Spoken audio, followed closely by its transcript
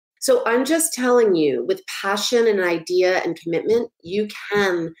So I'm just telling you, with passion and idea and commitment, you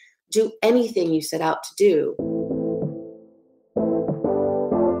can do anything you set out to do.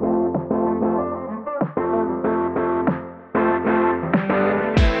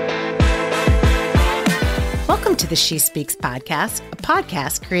 Welcome to the SheSpeaks podcast, a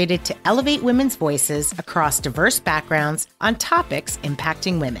podcast created to elevate women's voices across diverse backgrounds on topics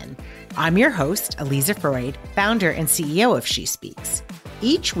impacting women. I'm your host, Aliza Freud, founder and CEO of SheSpeaks.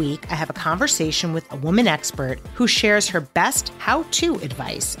 Each week, I have a conversation with a woman expert who shares her best how-to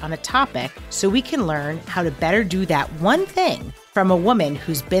advice on a topic so we can learn how to better do that one thing from a woman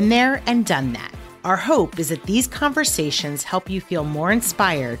who's been there and done that. Our hope is that these conversations help you feel more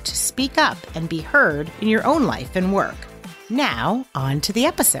inspired to speak up and be heard in your own life and work. Now, on to the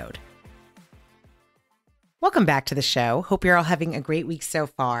episode. Welcome back to the show. Hope you're all having a great week so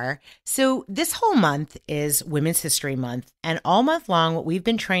far. So this whole month is Women's History Month, and all month long, what we've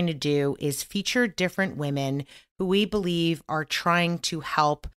been trying to do is feature different women who we believe are trying to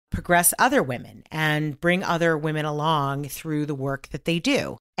help progress other women and bring other women along through the work that they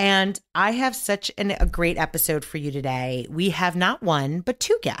do. And I have such a great episode for you today. We have not one, but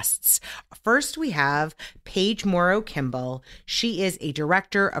two guests. First, we have Paige Morrow Kimball. She is a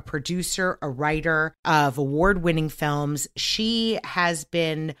director, a producer, a writer of award-winning films. She has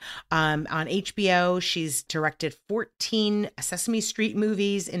been on HBO. She's directed 14 Sesame Street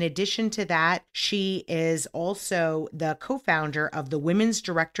movies. In addition to that, she is also the co-founder of the Women's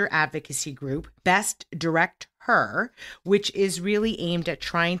Director Advocacy Group, Best Direct Her, which is really aimed at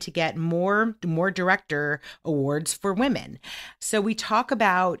trying to get more director awards for women. So we talk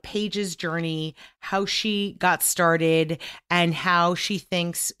about Paige's journey, how she got started, and how she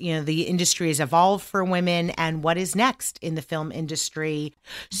thinks, the industry has evolved for women and what is next in the film industry.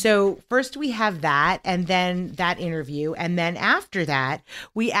 So first we have that, and then that interview. And then after that,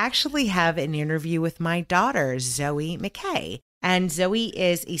 we actually have an interview with my daughter, Zoe McKay. And Zoe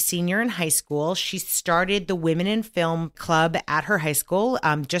is a senior in high school. She started the Women in Film Club at her high school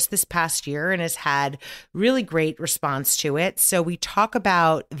just this past year and has had really great response to it. So we talk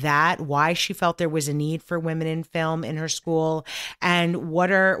about that, why she felt there was a need for women in film in her school, and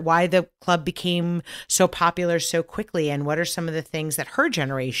why the club became so popular so quickly, and what are some of the things that her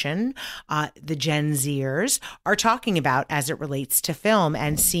generation, the Gen Zers, are talking about as it relates to film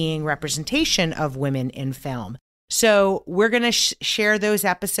and seeing representation of women in film. So we're going to share those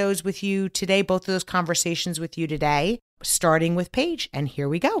episodes with you today, both of those conversations with you today, starting with Paige. And here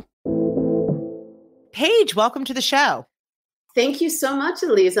we go. Paige, welcome to the show. Thank you so much,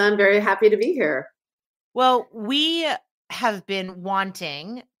 Aliza. I'm very happy to be here. Well, we have been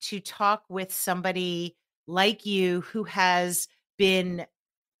wanting to talk with somebody like you who has been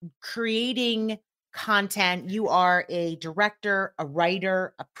creating content. You are a director, a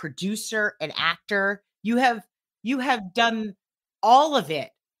writer, a producer, an actor. You have done all of it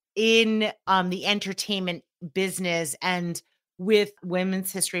in the entertainment business. And with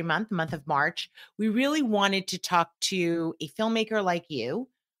Women's History Month, the month of March, we really wanted to talk to a filmmaker like you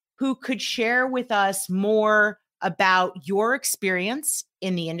who could share with us more about your experience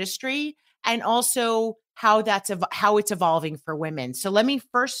in the industry and also how it's evolving for women. So let me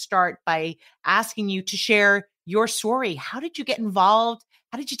first start by asking you to share your story. How did you get involved?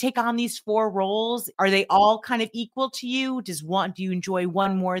 How did you take on these 4 roles? Are they all kind of equal to you? Do you enjoy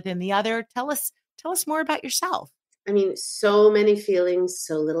one more than the other? Tell us more about yourself. I mean, so many feelings,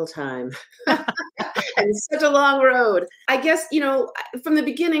 so little time. And such a long road. I guess, from the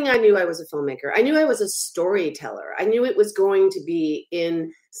beginning, I knew I was a filmmaker. I knew I was a storyteller. I knew it was going to be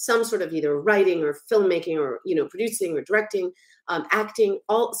in some sort of either writing or filmmaking or, producing or directing, acting,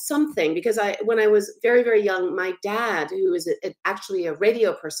 something. Because when I was very, very young, my dad, who is actually a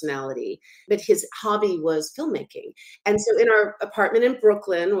radio personality, but his hobby was filmmaking. And so in our apartment in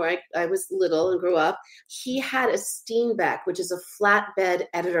Brooklyn, where I was little and grew up, he had a Steenbeck, which is a flatbed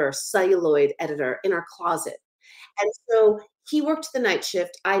editor, celluloid editor, in our closet. And so he worked the night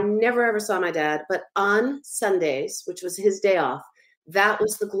shift. I never ever saw my dad, but on Sundays, which was his day off, that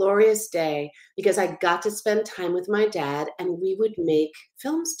was the glorious day because I got to spend time with my dad and we would make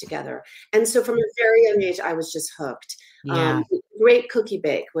films together. And so from a very young age, I was just hooked. Yeah. Great Cookie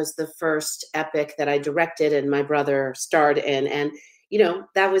Bake was the first epic that I directed and my brother starred in. And,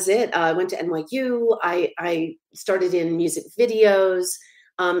 that was it. I went to NYU. I started in music videos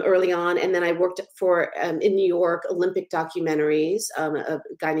early on. And then I worked for, in New York, Olympic documentaries, a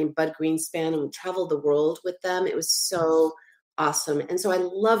guy named Bud Greenspan, and we traveled the world with them. It was so awesome. And so I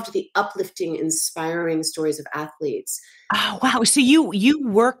loved the uplifting, inspiring stories of athletes. Oh, wow. So you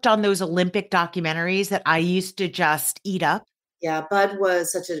worked on those Olympic documentaries that I used to just eat up? Yeah, Bud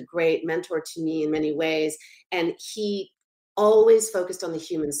was such a great mentor to me in many ways, and he always focused on the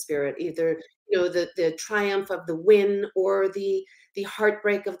human spirit, either the triumph of the win or the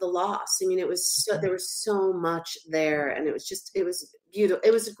heartbreak of the loss. I mean, it was there was so much there, and it was beautiful.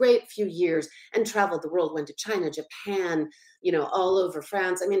 It was a great few years, and traveled the world, went to China, Japan, all over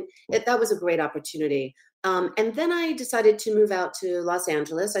France. I mean, that was a great opportunity. And then I decided to move out to Los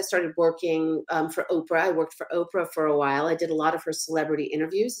Angeles. I started working for Oprah. I worked for Oprah for a while. I did a lot of her celebrity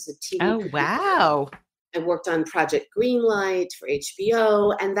interviews as a TV Oh, producer. wow. I worked on Project Greenlight for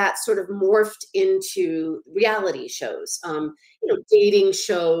HBO, and that sort of morphed into reality shows, dating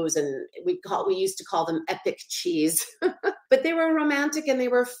shows, and we used to call them epic cheese, but they were romantic and they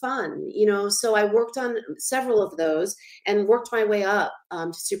were fun, So I worked on several of those and worked my way up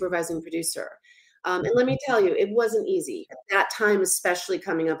to supervising producer. And let me tell you, it wasn't easy at that time, especially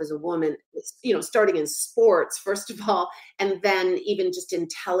coming up as a woman, starting in sports, first of all, and then even just in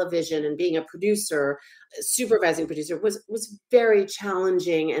television and being a producer, supervising producer was very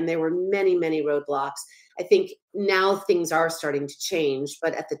challenging. And there were many, many roadblocks. I think now things are starting to change,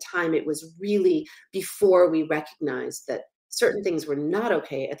 but at the time it was really before we recognized that certain things were not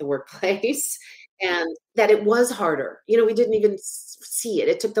okay at the workplace and that it was harder. We didn't even see it.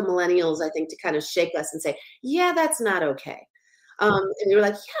 It took the millennials, I think, to kind of shake us and say, yeah, that's not okay. And we were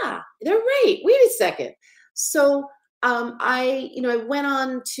like, yeah, they're right. Wait a second. So I went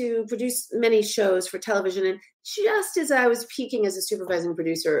on to produce many shows for television. And just as I was peaking as a supervising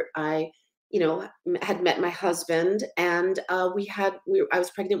producer, I had met my husband, and I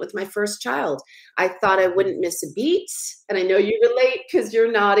was pregnant with my first child. I thought I wouldn't miss a beat, and I know you relate because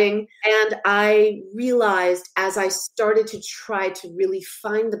you're nodding. And I realized as I started to try to really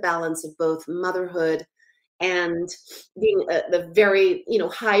find the balance of both motherhood and being the very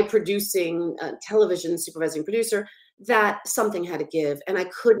high producing television supervising producer, that something had to give, and I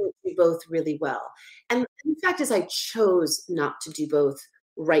couldn't do both really well. And the fact is, I chose not to do both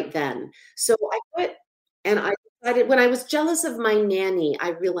right then. So I quit, and I decided, when I was jealous of my nanny,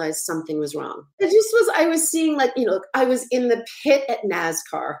 I realized something was wrong. I was seeing, like, I was in the pit at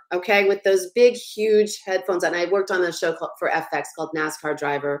NASCAR, okay, with those big, huge headphones. And I worked on a show for FX called NASCAR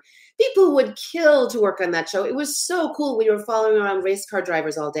Driver. People would kill to work on that show. It was so cool. We were following around race car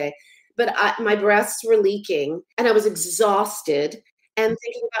drivers all day. But my breasts were leaking, and I was exhausted. And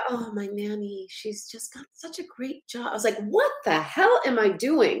thinking about, oh, my nanny, she's just got such a great job. I was like, what the hell am I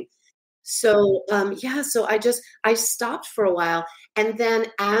doing? So, so I stopped for a while. And then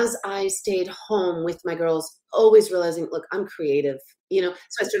as I stayed home with my girls, always realizing, look, I'm creative, so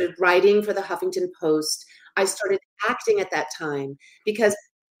I started writing for the Huffington Post. I started acting at that time because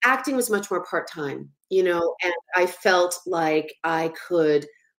acting was much more part-time, and I felt like I could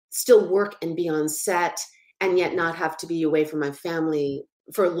still work and be on set and yet not have to be away from my family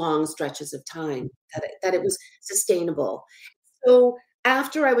for long stretches of time, that it was sustainable. So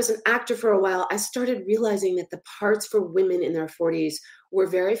after I was an actor for a while, I started realizing that the parts for women in their 40s were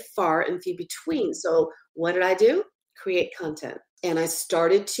very far and few between. So what did I do? Create content. And I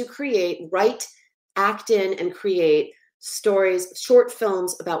started to write, act in, and create stories, short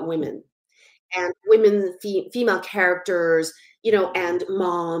films about women and women, female characters, and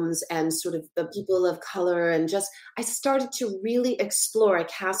moms and sort of the people of color. And I started to really explore. I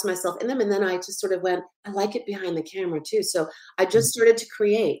cast myself in them. And then I just sort of went, I like it behind the camera too. So I just started to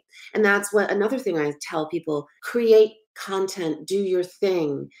create. And that's another thing I tell people: create content, do your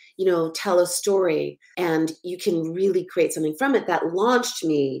thing, tell a story, and you can really create something from it. That launched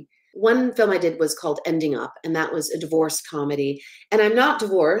me. One film I did was called Ending Up, and that was a divorce comedy. And I'm not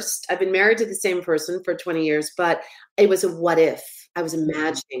divorced. I've been married to the same person for 20 years, but it was a what if. I was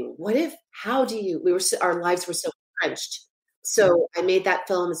imagining, what if, our lives were so entrenched. So I made that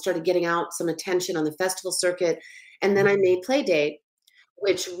film and started getting out some attention on the festival circuit. And then I made Playdate,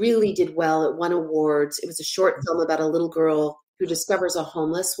 which really did well. It won awards. It was a short film about a little girl who discovers a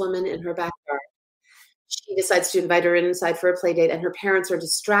homeless woman in her backyard. She decides to invite her inside for a play date, and her parents are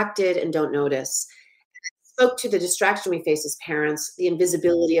distracted and don't notice. It spoke to the distraction we face as parents, the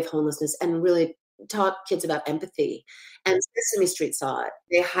invisibility of homelessness, and really taught kids about empathy. And Sesame Street saw it.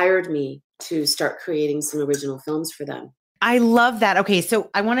 They hired me to start creating some original films for them. I love that. Okay, so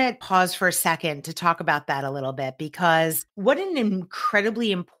I want to pause for a second to talk about that a little bit, because what an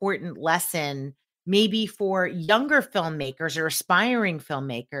incredibly important lesson maybe for younger filmmakers or aspiring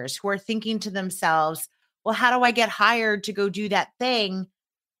filmmakers who are thinking to themselves, well, how do I get hired to go do that thing?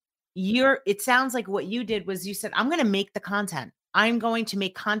 It sounds like what you did was you said, I'm going to make the content. I'm going to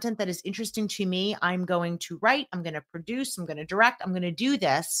make content that is interesting to me. I'm going to write, I'm going to produce, I'm going to direct, I'm going to do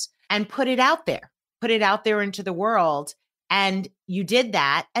this and put it out there into the world. And you did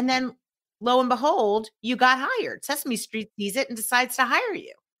that. And then lo and behold, you got hired. Sesame Street sees it and decides to hire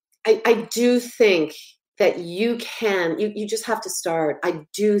you. I do think that you just have to start. I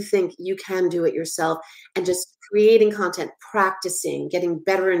do think you can do it yourself, and just creating content, practicing, getting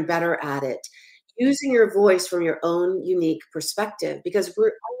better and better at it, using your voice from your own unique perspective, because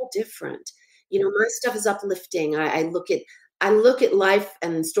we're all different. My stuff is uplifting. I look at life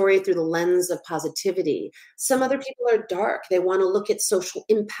and story through the lens of positivity. Some other people are dark. They want to look at social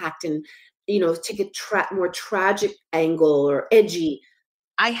impact and take a more tragic angle or edgy.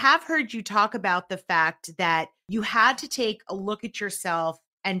 I have heard you talk about the fact that you had to take a look at yourself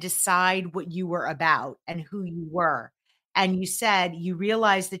and decide what you were about and who you were. And you said you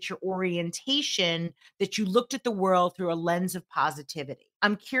realized that your orientation, that you looked at the world through a lens of positivity.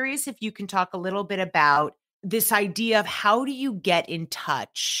 I'm curious if you can talk a little bit about this idea of how do you get in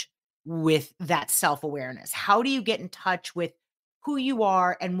touch with that self-awareness? How do you get in touch with who you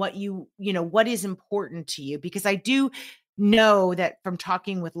are and what is important to you? Because I do know that from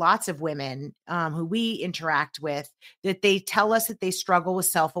talking with lots of women who we interact with, that they tell us that they struggle with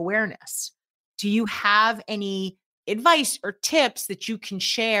self-awareness. Do you have any advice or tips that you can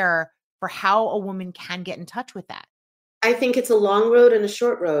share for how a woman can get in touch with that? I think it's a long road and a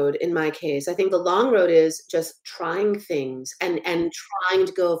short road in my case. I think the long road is just trying things and trying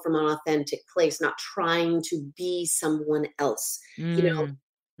to go from an authentic place, not trying to be someone else. You know,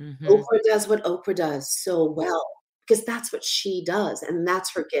 Mm, mhm. Oprah does what Oprah does so well because that's what she does and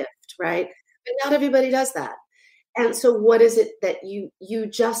that's her gift, right? But not everybody does that. And so what is it that you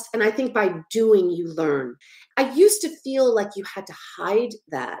just, and I think by doing you learn. I used to feel like you had to hide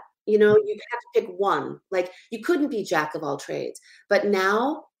that. You had to pick one. Like you couldn't be jack of all trades. But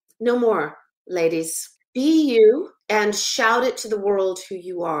now, no more, ladies. Be you and shout it to the world who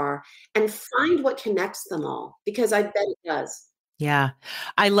you are and find what connects them all because I bet it does. Yeah,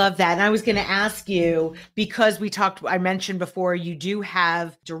 I love that. And I was going to ask you because I mentioned before, you do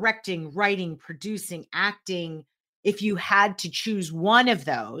have directing, writing, producing, acting. If you had to choose one of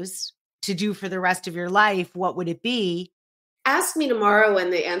those to do for the rest of your life, what would it be? Ask me tomorrow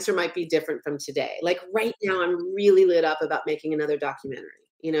and the answer might be different from today. Like right now, I'm really lit up about making another documentary.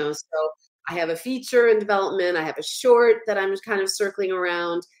 So I have a feature in development. I have a short that I'm just kind of circling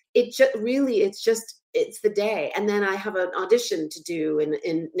around. It's the day. And then I have an audition to do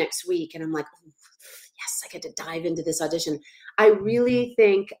in next week. And I'm like, oh, yes, I get to dive into this audition. I really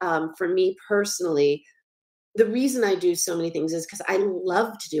think for me personally, the reason I do so many things is because I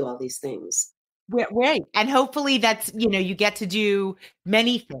love to do all these things. Right. And hopefully you get to do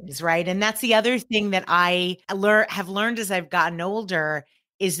many things, right? And that's the other thing that have learned as I've gotten older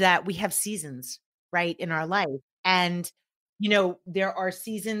is that we have seasons, right, in our life. And, there are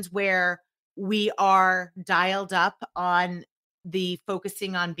seasons where we are dialed up on the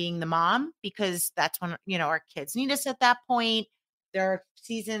focusing on being the mom because that's when, our kids need us at that point. There are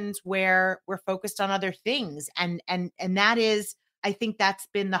seasons where we're focused on other things. And that is, I think that's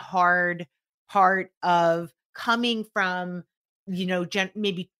been the hard part of coming from,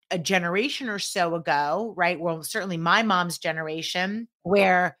 maybe a generation or so ago, right? Well, certainly my mom's generation,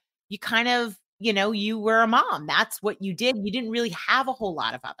 where you kind of, you were a mom. That's what you did. You didn't really have a whole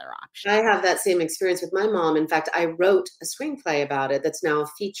lot of other options. I have that same experience with my mom. In fact, I wrote a screenplay about it that's now a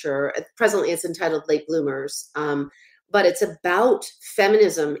feature. Presently, it's entitled Late Bloomers. But it's about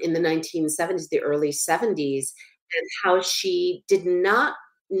feminism in the 1970s, the early 70s, and how she did not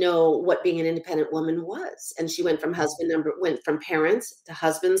know what being an independent woman was. And she went from parents to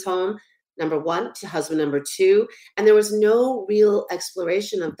husband's home, number one, to husband number two. And there was no real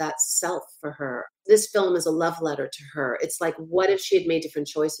exploration of that self for her. This film is a love letter to her. It's like, what if she had made different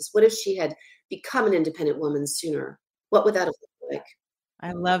choices? What if she had become an independent woman sooner? What would that have looked like?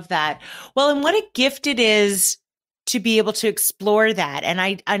 I love that. Well, and what a gift it is to be able to explore that. And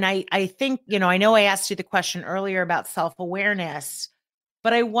I think, I know I asked you the question earlier about self-awareness,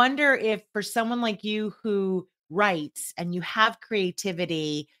 but I wonder if for someone like you who writes and you have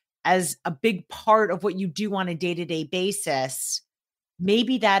creativity as a big part of what you do on a day-to-day basis,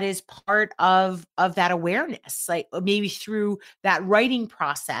 maybe that is part of that awareness. Like maybe through that writing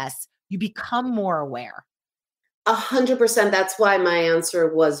process, you become more aware. 100%. That's why my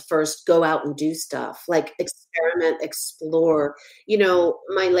answer was first go out and do stuff, like experiment, explore.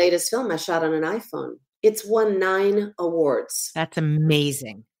 My latest film I shot on an iPhone. It's won 9 awards. That's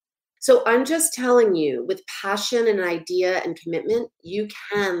amazing. So I'm just telling you, with passion and idea and commitment, you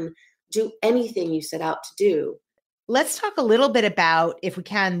can do anything you set out to do. Let's talk a little bit about, if we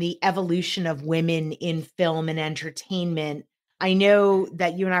can, the evolution of women in film and entertainment. I know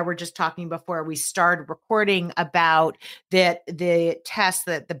that you and I were just talking before we started recording about the test,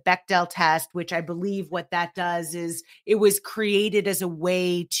 that the Bechdel test, which I believe what that does is it was created as a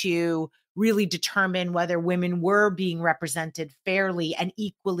way to really determine whether women were being represented fairly and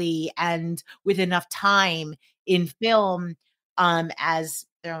equally and with enough time in film as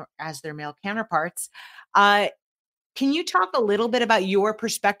their male counterparts. Can you talk a little bit about your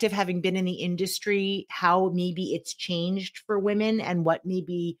perspective, having been in the industry, how maybe it's changed for women and what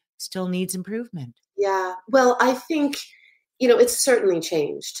maybe still needs improvement? Yeah. Well, I think, it's certainly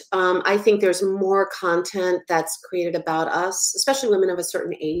changed. I think there's more content that's created about us, especially women of a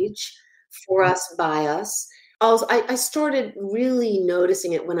certain age, for us, by us. Also, I started really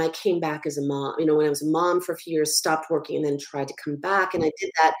noticing it when I came back as a mom. When I was a mom for a few years, stopped working, and then tried to come back. And I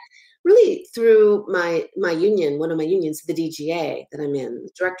did that really through my union, one of my unions, the DGA that I'm in,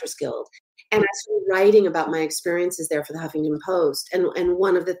 the Directors Guild. And I started writing about my experiences there for the Huffington Post. And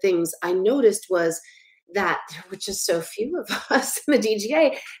one of the things I noticed was that there were just so few of us in the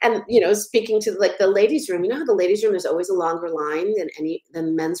DGA. And, speaking to like the ladies' room, how the ladies' room is always a longer line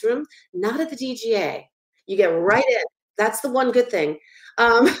than men's room? Not at the DGA. You get right in. That's the one good thing.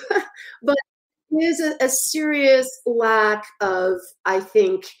 Um, but there's a serious lack of, I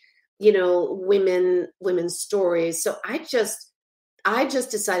think, women's stories. So I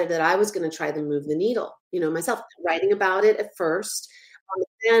just decided that I was going to try to move the needle, myself, writing about it at first.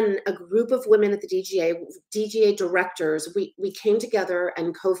 Then a group of women at the DGA directors, we came together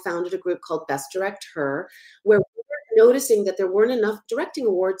and co-founded a group called Best Direct Her, where we were noticing that there weren't enough directing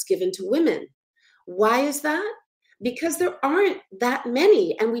awards given to women. Why is that? Because there aren't that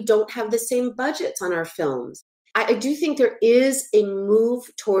many, and we don't have the same budgets on our films. I do think there is a move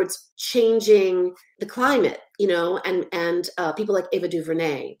towards changing the climate, and people like Ava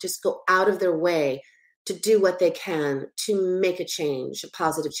DuVernay just go out of their way to do what they can to make a change, a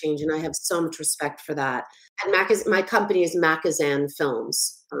positive change. And I have so much respect for that. And my company is Macazan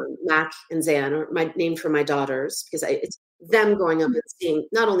Films. Mac and Zan are my name for my daughters, because it's them growing up and seeing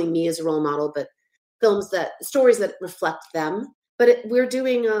not only me as a role model, but stories that reflect them. But we're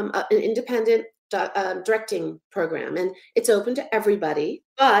doing an independent directing program, and it's open to everybody.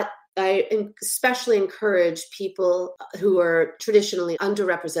 But I especially encourage people who are traditionally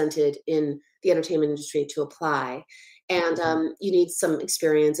underrepresented in the entertainment industry to apply. And you need some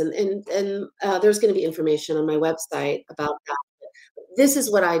experience, and there's going to be information on my website about that. This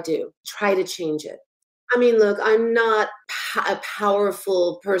is what I do. Try to change it. I mean, look, I'm not a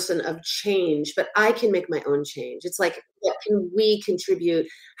powerful person of change, but I can make my own change. It's like, what can we contribute?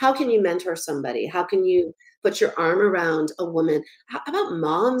 How can you mentor somebody? How can you put your arm around a woman? How about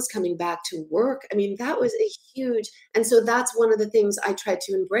moms coming back to work? I mean, that was a huge, and so that's one of the things I try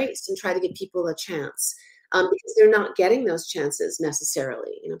to embrace and try to give people a chance. Because they're not getting those chances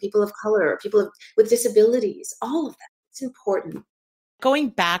necessarily. People of color, with disabilities, all of that. It's important. Going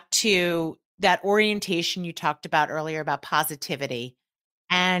back to that orientation you talked about earlier about positivity,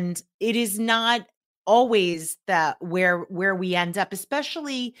 and it is not always where we end up,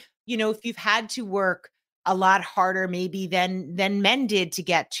 especially, if you've had to work a lot harder maybe than men did to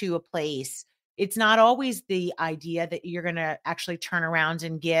get to a place. It's not always the idea that you're going to actually turn around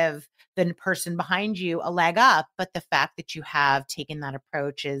and give the person behind you a leg up, but the fact that you have taken that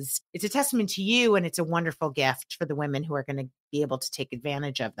approach it's a testament to you, and it's a wonderful gift for the women who are going to be able to take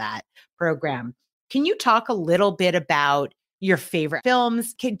advantage of that program. Can you talk a little bit about your favorite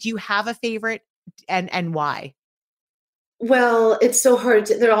films? Do you have a favorite, and why? Well, it's so hard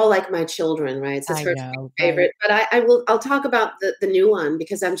they're all like my children, right? So it's I hard to pick know, a right? favorite. But I'll talk about the new one,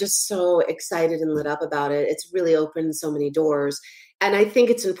 because I'm just so excited and lit up about it. It's really opened so many doors. And I think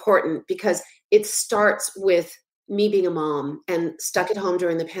it's important because it starts with me being a mom and stuck at home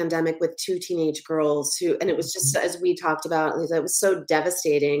during the pandemic with two teenage girls and it was just, as we talked about, it was so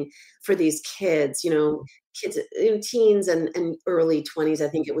devastating for these kids, kids in teens and early 20s. I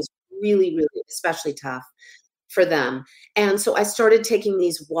think it was really, really especially tough for them. And so I started taking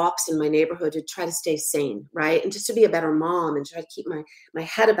these walks in my neighborhood to try to stay sane, right? And just to be a better mom and try to keep my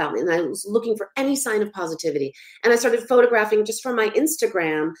head about me. And I was looking for any sign of positivity. And I started photographing just from my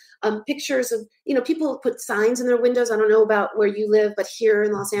Instagram pictures of, people put signs in their windows. I don't know about where you live, but here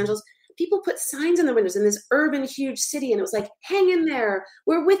in Los Angeles, people put signs in their windows in this urban, huge city. And it was like, hang in there.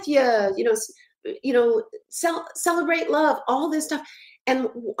 We're with you, celebrate love, all this stuff. And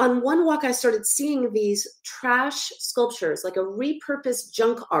on one walk, I started seeing these trash sculptures, like a repurposed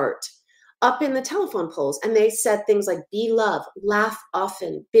junk art up in the telephone poles. And they said things like, be love, laugh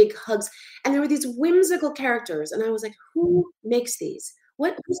often, big hugs. And there were these whimsical characters. And I was like, who makes these?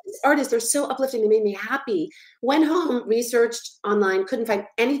 who's this artist? They're so uplifting. They made me happy. Went home, researched online, couldn't find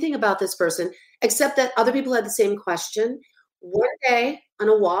anything about this person except that other people had the same question. One day on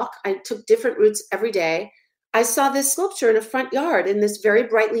a walk, I took different routes every day. I saw this sculpture in a front yard in this very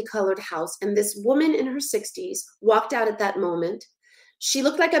brightly colored house. And this woman in her 60s walked out at that moment. She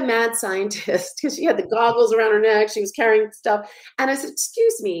looked like a mad scientist because she had the goggles around her neck. She was carrying stuff. And I said,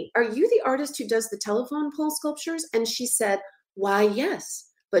 excuse me, are you the artist who does the telephone pole sculptures? And she said, why, yes,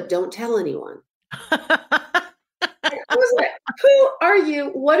 but don't tell anyone. I was like, who are you?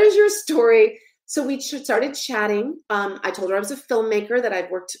 What is your story? So we started chatting. I told her I was a filmmaker, that I'd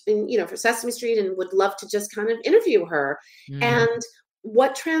worked in, for Sesame Street and would love to just kind of interview her. And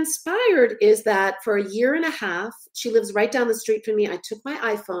what transpired is that for a year and a half, she lives right down the street from me. I took my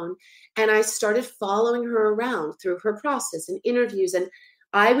iPhone and I started following her around through her process and interviews. And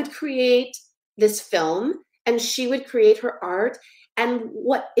I would create this film and she would create her art. And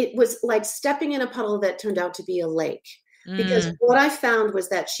what it was like stepping in a puddle that turned out to be a lake. Because what I found was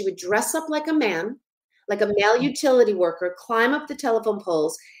that she would dress up like a man, like a male utility worker, climb up the telephone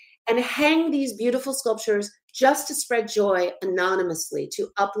poles and hang these beautiful sculptures just to spread joy anonymously, to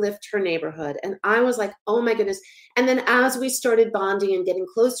uplift her neighborhood. And I was like, oh my goodness. And then as we started bonding and getting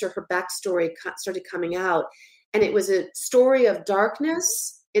closer, her backstory started coming out. And it was a story of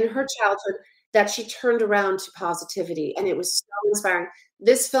darkness in her childhood that she turned around to positivity. And it was so inspiring.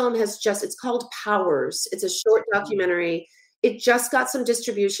 This film it's called Powers. It's a short documentary. It just got some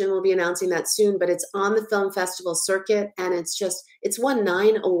distribution. We'll be announcing that soon, but it's on the film festival circuit. And it's won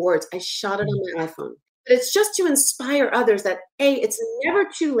 9 awards. I shot it on my iPhone. But it's just to inspire others that, it's never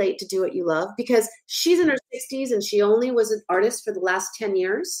too late to do what you love, because she's in her 60s and she only was an artist for the last 10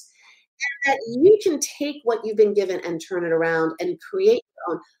 years. And that you can take what you've been given and turn it around and create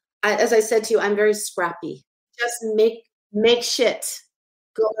your own. As I said to you, I'm very scrappy. Just make shit.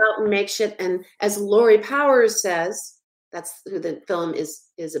 Go out and make shit. And as Lori Powers says, that's who the film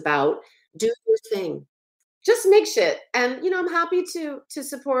is about, do your thing. Just make shit. And, I'm happy to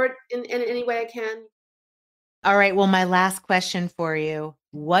support in any way I can. All right. Well, my last question for you.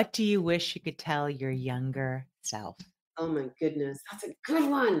 What do you wish you could tell your younger self? Oh my goodness. That's a good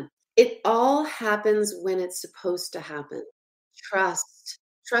one. It all happens when it's supposed to happen. Trust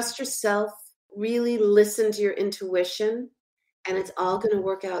yourself, really listen to your intuition, and it's all going to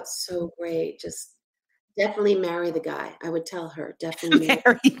work out so great. Just definitely marry the guy. I would tell her, definitely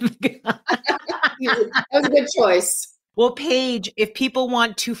marry the guy. That was a good choice. Well, Paige, if people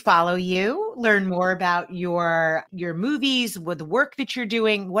want to follow you, learn more about your movies, with the work that you're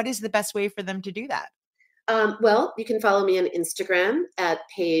doing, what is the best way for them to do that? Well, you can follow me on Instagram at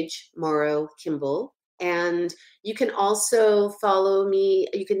Paige Morrow Kimball. And you can also follow me.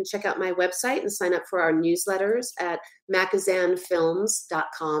 You can check out my website and sign up for our newsletters at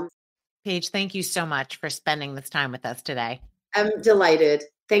macazanfilms.com. Paige, thank you so much for spending this time with us today. I'm delighted.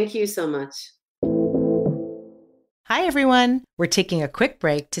 Thank you so much. Hi, everyone. We're taking a quick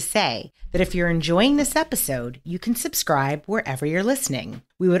break to say that if you're enjoying this episode, you can subscribe wherever you're listening.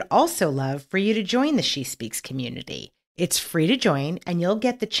 We would also love for you to join the SheSpeaks community. It's free to join, and you'll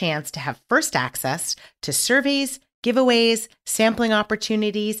get the chance to have first access to surveys, giveaways, sampling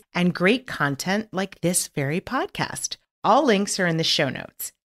opportunities, and great content like this very podcast. All links are in the show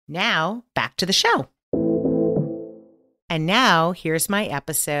notes. Now, back to the show. And now, here's my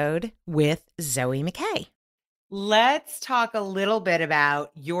episode with Zoe McKay. Let's talk a little bit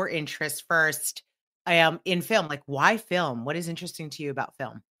about your interest first in film. Like, why film? What is interesting to you about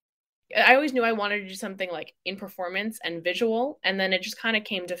film? I always knew I wanted to do something like in performance and visual. And then it just kind of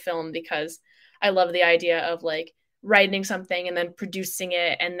came to film because I love the idea of like writing something and then producing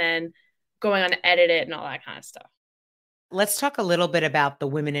it and then going on to edit it and all that kind of stuff. Let's talk a little bit about the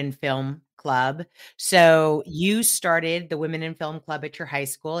Women in Film Club. So you started the Women in Film Club at your high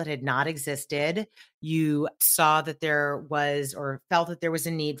school. It had not existed. You saw that there was, or felt that there was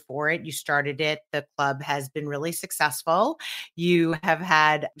a need for it. You started it. The club has been really successful. You have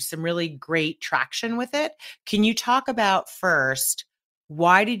had some really great traction with it. Can you talk about first,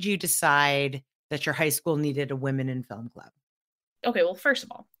 why did you decide that your high school needed a Women in Film Club? Okay, well, first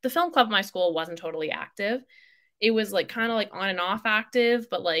of all, the film club at my school wasn't totally active. It was like kind of like on and off active,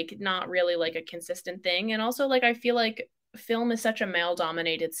 but like not really like a consistent thing. And also like I feel like film is such a male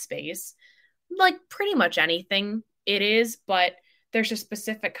dominated space. Like pretty much anything it is, but there's a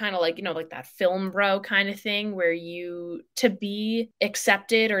specific kind of like, like that film bro kind of thing where to be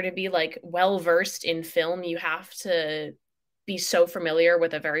accepted or to be like well versed in film, you have to be so familiar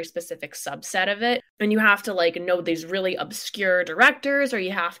with a very specific subset of it. And you have to like know these really obscure directors, or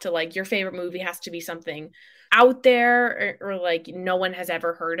you have to like, your favorite movie has to be something out there, or like no one has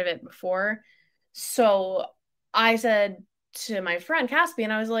ever heard of it before. So I said to my friend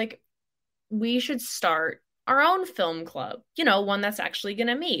Caspian, I was like, we should start our own film club, one that's actually going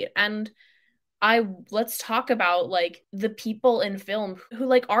to meet. And let's talk about like the people in film who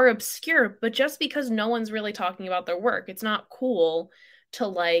like are obscure, but just because no one's really talking about their work, it's not cool to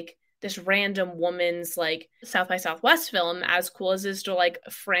like this random woman's like South by Southwest film, as cool as is to like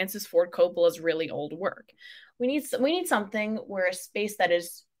Francis Ford Coppola's really old work. We need something where a space that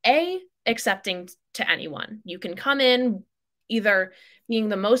is accepting to anyone. You can come in either being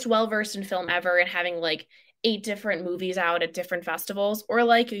the most well-versed in film ever and having like 8 different movies out at different festivals, or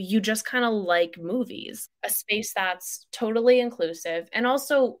like you just kind of like movies. A space that's totally inclusive, and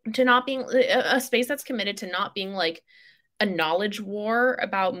also to not being a space that's committed to not being like a knowledge war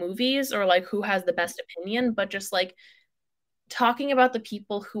about movies or like who has the best opinion, but just like talking about the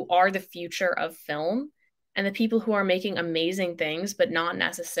people who are the future of film and the people who are making amazing things but not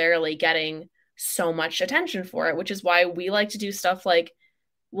necessarily getting so much attention for it, which is why we like to do stuff like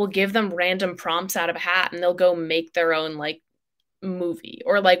we'll give them random prompts out of a hat and they'll go make their own like movie,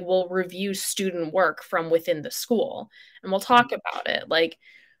 or like we'll review student work from within the school and we'll talk about it, like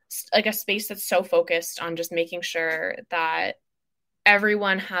a space that's so focused on just making sure that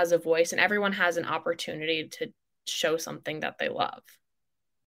everyone has a voice and everyone has an opportunity to show something that they love.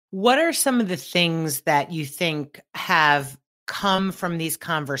 What are some of the things that you think have come from these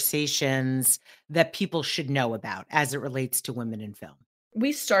conversations that people should know about as it relates to women in film?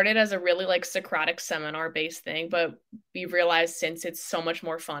 We started as a really like Socratic seminar based thing, but we realized since it's so much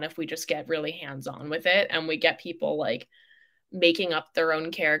more fun if we just get really hands-on with it and we get people like making up their own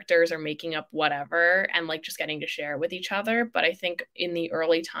characters or making up whatever and like just getting to share with each other. But I think in the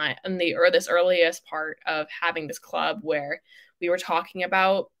this earliest part of having this club where we were talking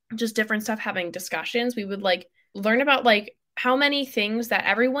about just different stuff, having discussions, we would like learn about like how many things that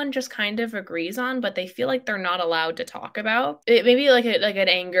everyone just kind of agrees on, but they feel like they're not allowed to talk about. It maybe it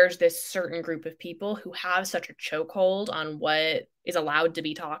angers this certain group of people who have such a chokehold on what is allowed to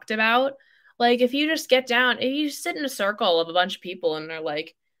be talked about. Like if you just get down, if you sit in a circle of a bunch of people and they're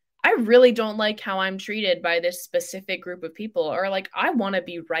like, I really don't like how I'm treated by this specific group of people, or like I want to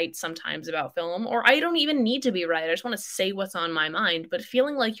be right sometimes about film, or I don't even need to be right. I just want to say what's on my mind, but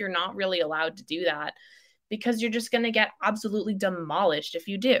feeling like you're not really allowed to do that because you're just going to get absolutely demolished if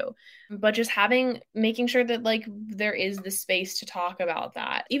you do. But just making sure that like there is the space to talk about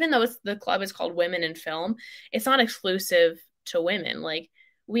that. Even though the club is called Women in Film, it's not exclusive to women. Like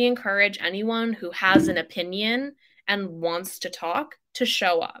we encourage anyone who has an opinion and wants to talk to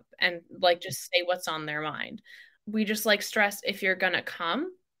show up and like just say what's on their mind. We just like stress, if you're going to come,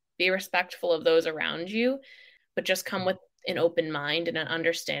 be respectful of those around you, but just come with an open mind and an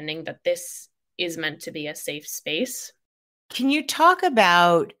understanding that this is meant to be a safe space. Can you talk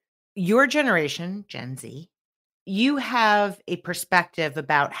about your generation, Gen Z? You have a perspective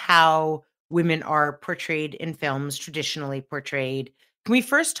about how women are portrayed in films, traditionally portrayed. Can we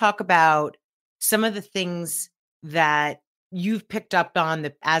first talk about some of the things that you've picked up on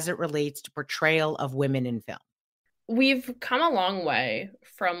as it relates to portrayal of women in film? We've come a long way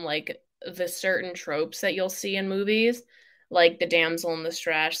from like the certain tropes that you'll see in movies, like the damsel in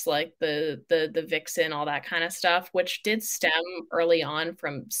distress, like the vixen, all that kind of stuff, which did stem early on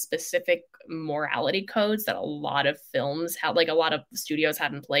from specific morality codes that a lot of films had, like a lot of studios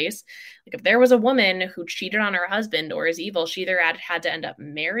had in place. Like if there was a woman who cheated on her husband or is evil, she either had to end up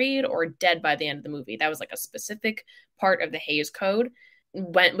married or dead by the end of the movie. That was like a specific part of the Hays Code.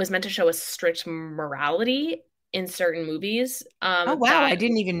 Was meant to show a strict morality in certain movies. Oh, wow. I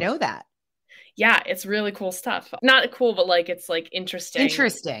didn't even know that. Yeah, it's really cool stuff. Not cool, but like it's like interesting.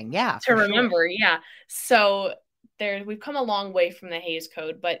 Interesting, yeah. To remember, sure. Yeah. So we've come a long way from the Hays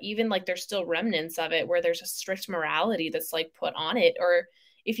Code, but even like there's still remnants of it where there's a strict morality that's like put on it. Or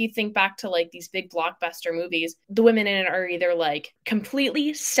if you think back to like these big blockbuster movies, the women in it are either like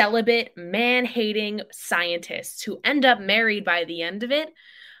completely celibate, man-hating scientists who end up married by the end of it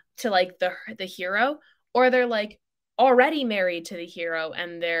to like the hero, or they're like already married to the hero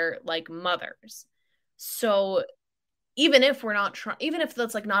and they're like mothers. So even if we're not even if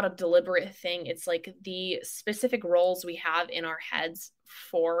that's like not a deliberate thing, it's like the specific roles we have in our heads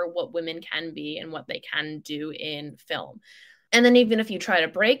for what women can be and what they can do in film. And then even if you try to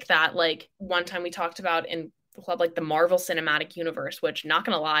break that, like one time we talked about in the club, like the Marvel Cinematic Universe, which not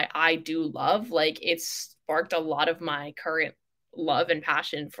gonna lie, I do love. Like it's sparked a lot of my current love and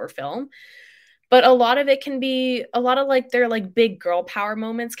passion for film. But a lot of it can be a lot of like their like big girl power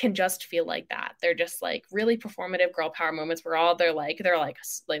moments can just feel like that. They're just like really performative girl power moments where all they're like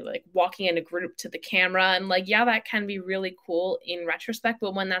walking in a group to the camera, and like yeah, that can be really cool in retrospect,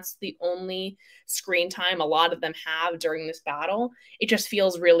 but when that's the only screen time a lot of them have during this battle, it just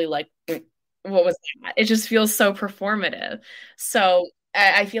feels really like what was that? It just feels so performative. So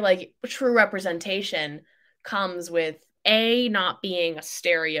I feel like true representation comes with a not being a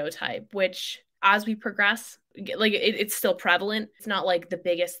stereotype, which as we progress, like it's still prevalent. It's not like the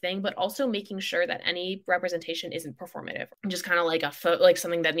biggest thing, but also making sure that any representation isn't performative, just kind of like like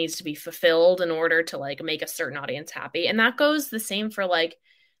something that needs to be fulfilled in order to like make a certain audience happy. And that goes the same for like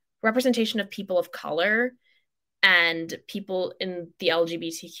representation of people of color and people in the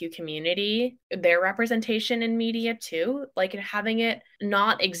LGBTQ community, their representation in media too, like having it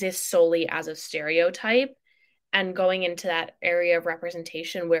not exist solely as a stereotype and going into that area of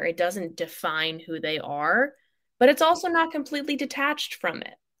representation where it doesn't define who they are, but it's also not completely detached from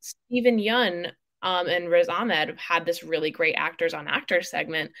it. Stephen Yun and Riz Ahmed had this really great actors on actors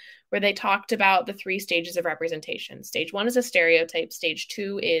segment where they talked about the 3 stages of representation. Stage 1 is a stereotype. Stage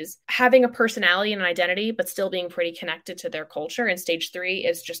 2 is having a personality and an identity, but still being pretty connected to their culture. And stage 3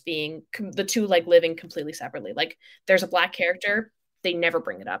 is just being the two like living completely separately. Like there's a Black character, they never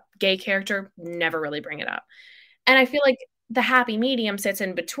bring it up. Gay character, never really bring it up. And I feel like the happy medium sits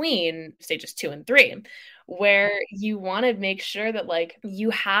in between stages 2 and 3, where you want to make sure that like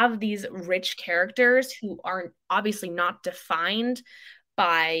you have these rich characters who aren't obviously not defined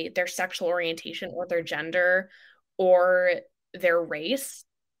by their sexual orientation or their gender or their race,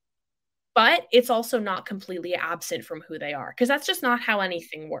 but it's also not completely absent from who they are, because that's just not how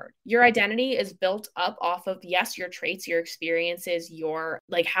anything works. Your identity is built up off of, yes, your traits, your experiences, your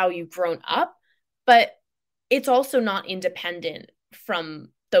like how you've grown up, but it's also not independent from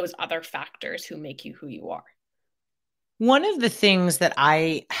those other factors who make you who you are. One of the things that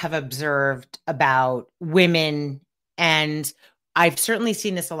I have observed about women, and I've certainly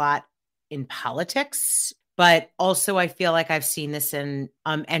seen this a lot in politics, but also I feel like I've seen this in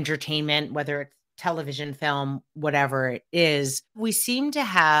entertainment, whether it's television, film, whatever it is, we seem to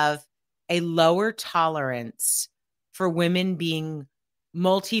have a lower tolerance for women being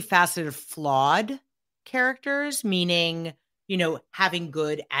multifaceted, flawed characters, meaning, having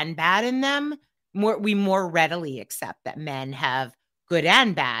good and bad in them. We more readily accept that men have good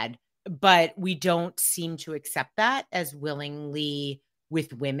and bad, but we don't seem to accept that as willingly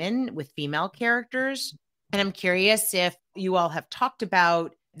with women, with female characters. And I'm curious if you all have talked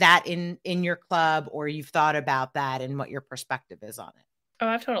about that in your club, or you've thought about that and what your perspective is on it. Oh,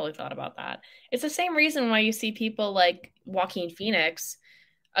 I've totally thought about that. It's the same reason why you see people like Joaquin Phoenix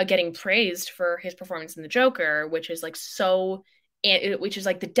getting praised for his performance in The Joker, which is like which is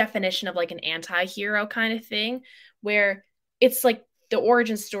like the definition of like an anti-hero kind of thing, where it's like the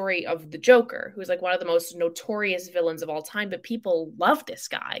origin story of the Joker, who's like one of the most notorious villains of all time, but people love this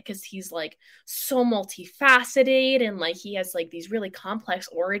guy because he's like so multifaceted and like he has like these really complex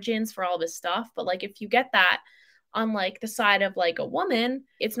origins for all this stuff. But like if you get that on like the side of like a woman,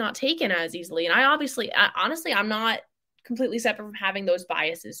 it's not taken as easily. And honestly, I'm not completely separate from having those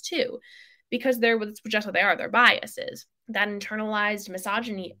biases too, because they're just what they are. They're biases, that internalized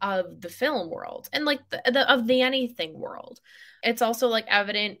misogyny of the film world and like of the anything world. It's also like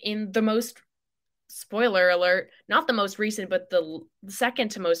evident in the most, spoiler alert, not the most recent, but the second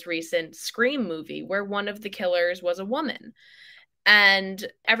to most recent Scream movie, where one of the killers was a woman. And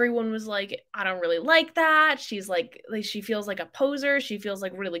everyone was like, I don't really like that. She's like she feels like a poser. She feels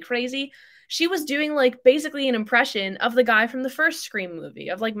like really crazy. She was doing like basically an impression of the guy from the first Scream movie,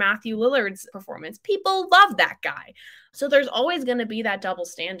 of like Matthew Lillard's performance. People love that guy. So there's always going to be that double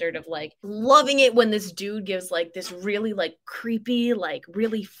standard of like loving it when this dude gives like this really like creepy, like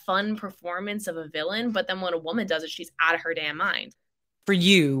really fun performance of a villain. But then when a woman does it, she's out of her damn mind. For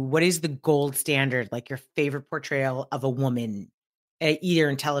you, what is the gold standard, like your favorite portrayal of a woman, either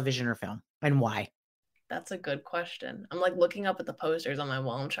in television or film, and why? That's a good question. I'm like looking up at the posters on my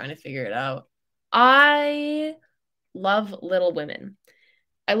wall. I'm trying to figure it out. I love Little Women.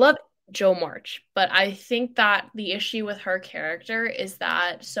 I love Jo March, but I think that the issue with her character is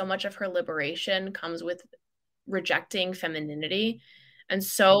that so much of her liberation comes with rejecting femininity. And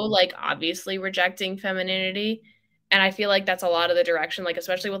so, like, obviously rejecting femininity. And I feel like that's a lot of the direction, like,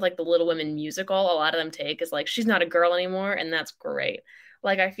 especially with like the Little Women musical, a lot of them take is like, she's not a girl anymore. And that's great.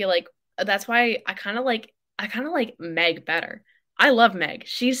 Like, I feel like that's why I kind of like Meg better. I love Meg.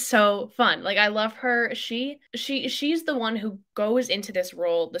 She's so fun. Like I love her. She's the one who goes into this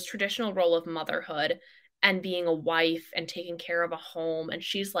role, this traditional role of motherhood, and being a wife and taking care of a home. And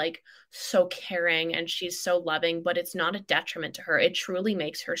she's like so caring and she's so loving, but it's not a detriment to her. It truly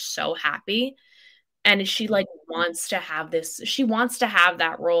makes her so happy. And she like wants to have this, she wants to have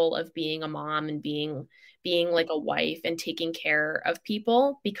that role of being a mom and being like a wife and taking care of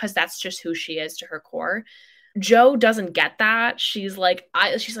people, because that's just who she is to her core. Joe doesn't get that. She's like,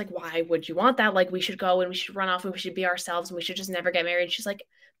 why would you want that? Like, we should go and we should run off and we should be ourselves and we should just never get married. She's like,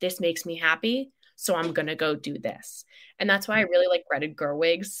 this makes me happy, so I'm gonna go do this. And that's why I really like Greta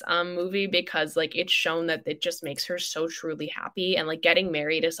Gerwig's movie, because like it's shown that it just makes her so truly happy, and like getting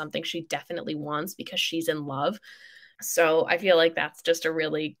married is something she definitely wants because she's in love. So I feel like that's just a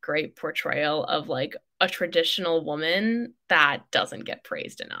really great portrayal of like a traditional woman that doesn't get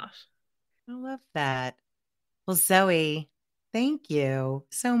praised enough. I love that. Well, Zoe, thank you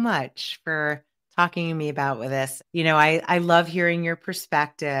so much for talking to me about with this. I love hearing your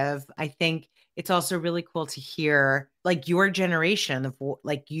perspective. I think it's also really cool to hear like your generation,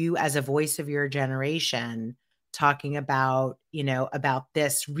 like you as a voice of your generation talking about, about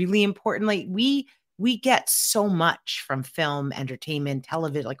this really important, like we get so much from film, entertainment,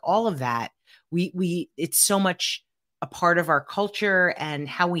 television, like all of that. It's so much a part of our culture and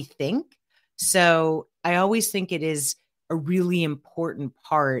how we think. So I always think it is a really important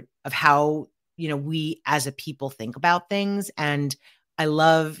part of how, we as a people think about things. And I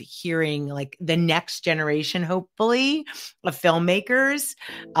love hearing like the next generation, hopefully, of filmmakers,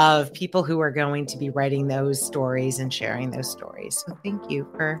 of people who are going to be writing those stories and sharing those stories. So thank you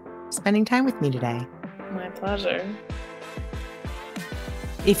for spending time with me today. My pleasure.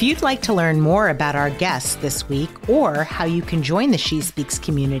 If you'd like to learn more about our guests this week or how you can join the SheSpeaks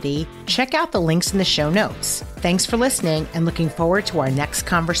community, check out the links in the show notes. Thanks for listening and looking forward to our next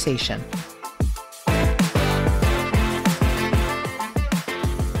conversation.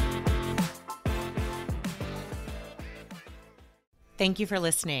 Thank you for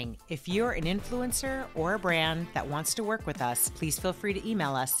listening. If you're an influencer or a brand that wants to work with us, please feel free to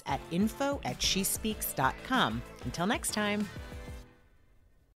email us at info@shespeaks.com. Until next time.